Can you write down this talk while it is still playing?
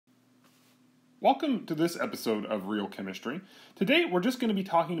Welcome to this episode of Real Chemistry. Today we're just going to be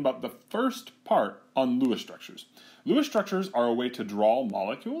talking about the first part on Lewis structures. Lewis structures are a way to draw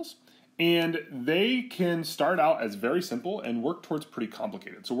molecules, and they can start out as very simple and work towards pretty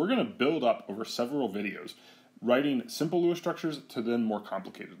complicated. So we're going to build up over several videos, writing simple Lewis structures to then more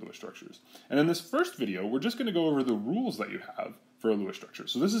complicated Lewis structures. And in this first video, we're just going to go over the rules that you have for a Lewis structure.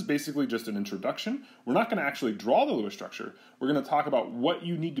 So this is basically just an introduction. We're not going to actually draw the Lewis structure. We're going to talk about what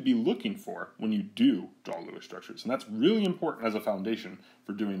you need to be looking for when you do draw Lewis structures. And that's really important as a foundation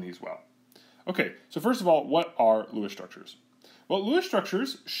for doing these well. Okay, so first of all, what are Lewis structures? Well, Lewis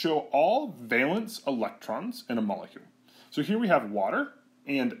structures show all valence electrons in a molecule. So here we have water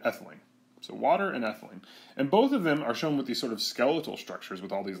and ethylene. So water and ethylene. And both of them are shown with these sort of skeletal structures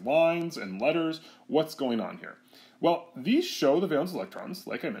with all these lines and letters. What's going on here? Well, these show the valence electrons,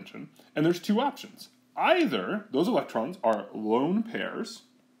 like I mentioned, and there's two options. Either those electrons are lone pairs,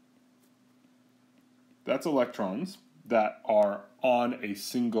 that's electrons that are on a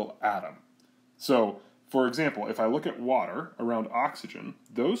single atom. So, for example, if I look at water around oxygen,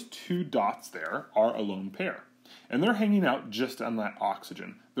 those two dots there are a lone pair. And they're hanging out just on that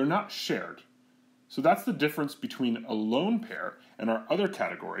oxygen. They're not shared. So that's the difference between a lone pair and our other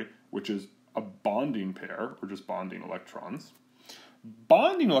category, which is a bonding pair, or just bonding electrons.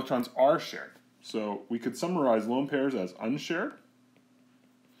 Bonding electrons are shared. So we could summarize lone pairs as unshared,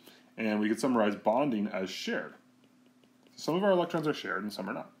 and we could summarize bonding as shared. Some of our electrons are shared and some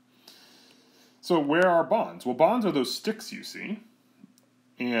are not. So where are bonds? Well, bonds are those sticks you see,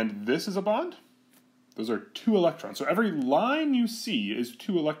 and this is a bond. Those are two electrons. So every line you see is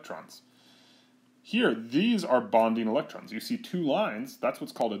two electrons. Here, these are bonding electrons. You see two lines, that's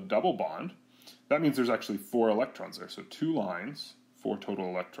what's called a double bond. That means there's actually 4 electrons there. So 2 lines, 4 total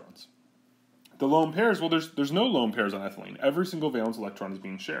electrons. The lone pairs, well, there's no lone pairs on ethylene. Every single valence electron is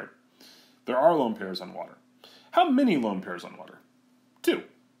being shared. There are lone pairs on water. How many lone pairs on water? 2.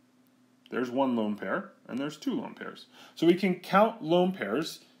 There's 1 lone pair, and there's 2 lone pairs. So we can count lone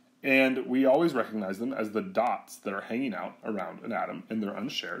pairs, and we always recognize them as the dots that are hanging out around an atom, and they're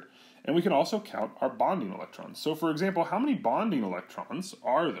unshared. And we can also count our bonding electrons. So for example, how many bonding electrons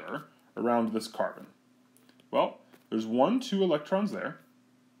are there around this carbon? Well, there's 1, 2 electrons there,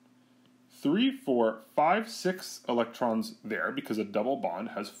 3, 4, 5, 6 electrons there, because a double bond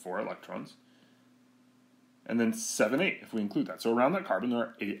has 4 electrons, and then 7, 8 if we include that. So around that carbon there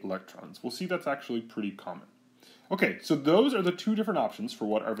are 8 electrons. We'll see that's actually pretty common. Okay, so those are the 2 different options for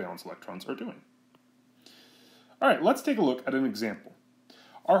what our valence electrons are doing. All right, let's take a look at an example.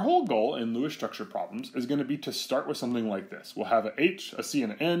 Our whole goal in Lewis structure problems is going to be to start with something like this. We'll have a H, a C,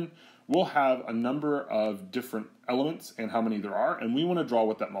 and an N. We'll have a number of different elements and how many there are, and we want to draw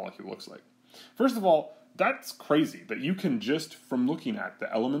what that molecule looks like. First of all, that's crazy that you can just, from looking at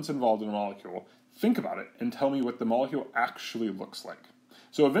the elements involved in a molecule, think about it and tell me what the molecule actually looks like.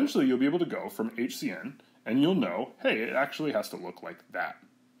 So eventually you'll be able to go from HCN, and you'll know, hey, it actually has to look like that.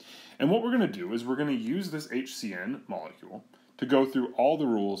 And what we're going to do is we're going to use this HCN molecule to go through all the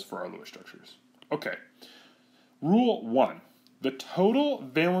rules for our Lewis structures. Okay, rule 1, the total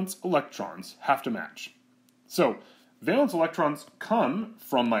valence electrons have to match. So, valence electrons come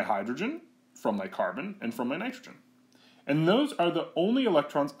from my hydrogen, from my carbon, and from my nitrogen. And those are the only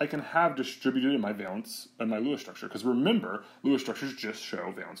electrons I can have distributed in my valence and my Lewis structure, because remember, Lewis structures just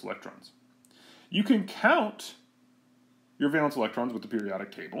show valence electrons. You can count your valence electrons with the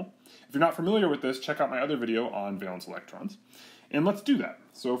periodic table. If you're not familiar with this, check out my other video on valence electrons. And let's do that.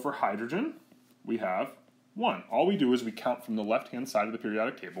 So for hydrogen, we have 1. All we do is we count from the left-hand side of the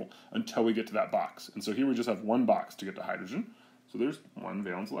periodic table until we get to that box. And so here we just have 1 box to get to hydrogen. So there's 1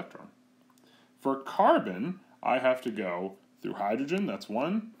 valence electron. For carbon, I have to go through hydrogen, that's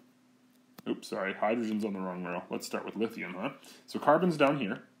 1. Oops, sorry, hydrogen's on the wrong row. Let's start with lithium, huh? So carbon's down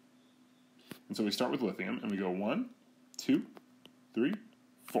here. And so we start with lithium, and we go 1, 2, 3,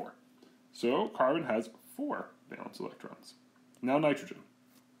 4. So carbon has 4 valence electrons. Now nitrogen.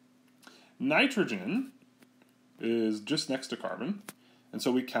 Nitrogen is just next to carbon, and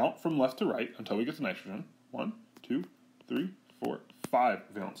so we count from left to right until we get to nitrogen. 1, 2, 3, 4, 5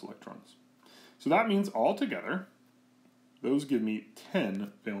 valence electrons. So that means altogether, those give me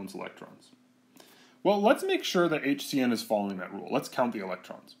 10 valence electrons. Well, let's make sure that HCN is following that rule. Let's count the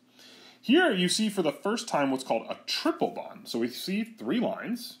electrons. Here you see for the first time what's called a triple bond. So we see 3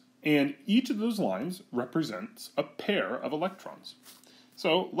 lines, and each of those lines represents a pair of electrons.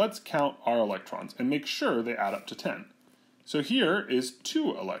 So let's count our electrons and make sure they add up to 10. So here is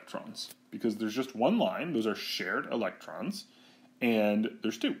 2 electrons, because there's just 1 line, those are shared electrons, and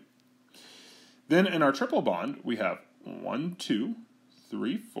there's 2. Then in our triple bond, we have 1, 2,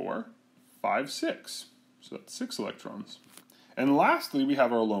 3, 4, 5, 6. So that's 6 electrons. And lastly, we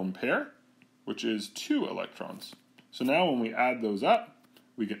have our lone pair, which is 2 electrons. So now when we add those up,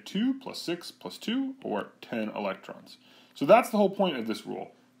 we get 2 plus 6 plus 2, or 10 electrons. So that's the whole point of this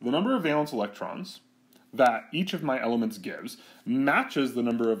rule. The number of valence electrons that each of my elements gives matches the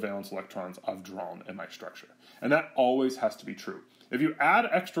number of valence electrons I've drawn in my structure. And that always has to be true. If you add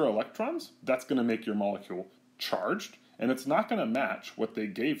extra electrons, that's going to make your molecule charged, and it's not going to match what they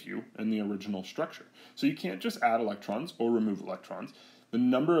gave you in the original structure. So you can't just add electrons or remove electrons. The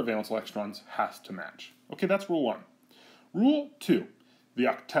number of valence electrons has to match. Okay, that's rule 1. Rule 2, the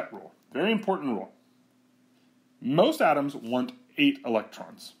octet rule. Very important rule. Most atoms want 8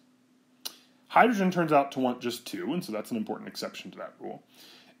 electrons. Hydrogen turns out to want just 2, and so that's an important exception to that rule.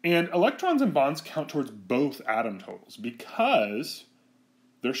 And electrons and bonds count towards both atom totals because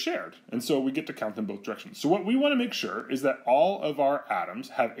they're shared, and so we get to count them both directions. So what we want to make sure is that all of our atoms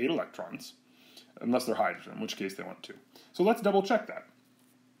have 8 electrons, unless they're hydrogen, in which case they want 2. So let's double check that.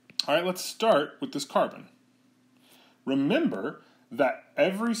 All right, let's start with this carbon. Remember that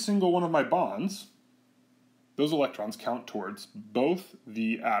every single one of my bonds, those electrons count towards both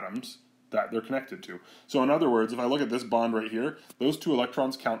the atoms that they're connected to. So in other words, if I look at this bond right here, those 2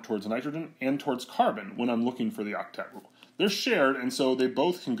 electrons count towards nitrogen and towards carbon when I'm looking for the octet rule. They're shared, and so they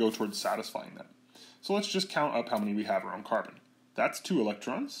both can go towards satisfying that. So let's just count up how many we have around carbon. That's 2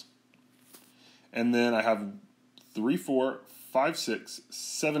 electrons. And then I have 3, 4, 5, 6,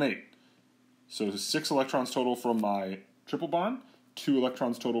 7, 8. So 6 electrons total from my triple bond, 2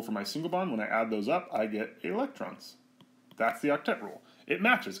 electrons total for my single bond. When I add those up, I get 8 electrons. That's the octet rule. It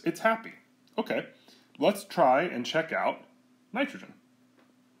matches. It's happy. Okay, let's try and check out nitrogen.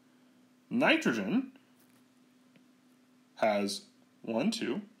 Nitrogen has 1,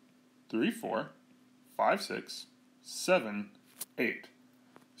 2, 3, 4, 5, 6, 7, 8.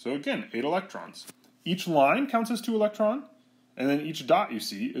 So again, 8 electrons. Each line counts as 2 electrons, and then each dot you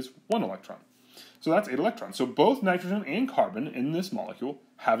see is 1 electron. So that's 8 electrons. So both nitrogen and carbon in this molecule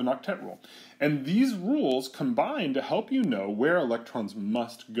have an octet rule. And these rules combine to help you know where electrons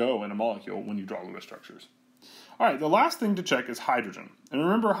must go in a molecule when you draw Lewis structures. All right, the last thing to check is hydrogen. And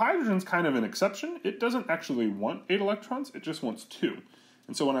remember, hydrogen's kind of an exception. It doesn't actually want 8 electrons, it just wants 2.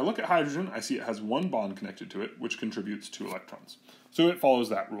 And so when I look at hydrogen, I see it has 1 bond connected to it, which contributes 2 electrons. So it follows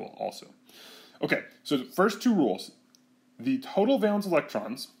that rule also. Okay, so the first 2 rules. The total valence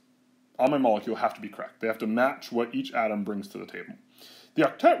electrons on my molecule have to be correct. They have to match what each atom brings to the table. The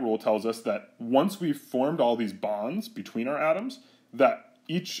octet rule tells us that once we've formed all these bonds between our atoms, that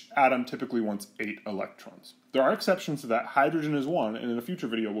each atom typically wants 8 electrons. There are exceptions to that. Hydrogen is one, and in a future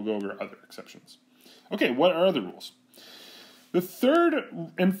video we'll go over other exceptions. Okay, what are other rules? The third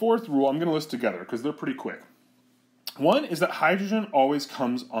and fourth rule I'm going to list together because they're pretty quick. One is that hydrogen always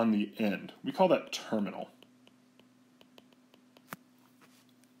comes on the end. We call that terminal.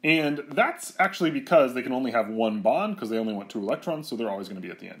 And that's actually because they can only have 1 bond because they only want 2 electrons, so they're always going to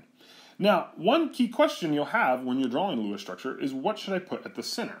be at the end. Now, one key question you'll have when you're drawing a Lewis structure is what should I put at the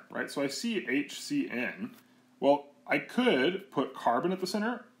center, right? So I see HCN. Well, I could put carbon at the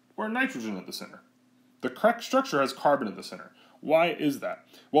center or nitrogen at the center. The correct structure has carbon at the center. Why is that?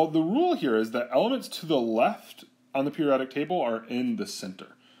 Well, the rule here is that elements to the left on the periodic table are in the center.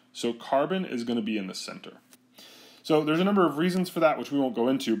 So carbon is going to be in the center. So there's a number of reasons for that, which we won't go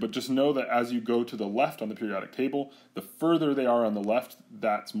into, but just know that as you go to the left on the periodic table, the further they are on the left,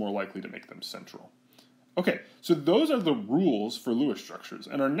 that's more likely to make them central. Okay, so those are the rules for Lewis structures.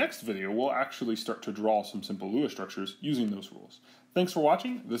 In our next video, we'll actually start to draw some simple Lewis structures using those rules. Thanks for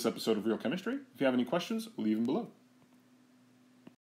watching this episode of Real Chemistry. If you have any questions, leave them below.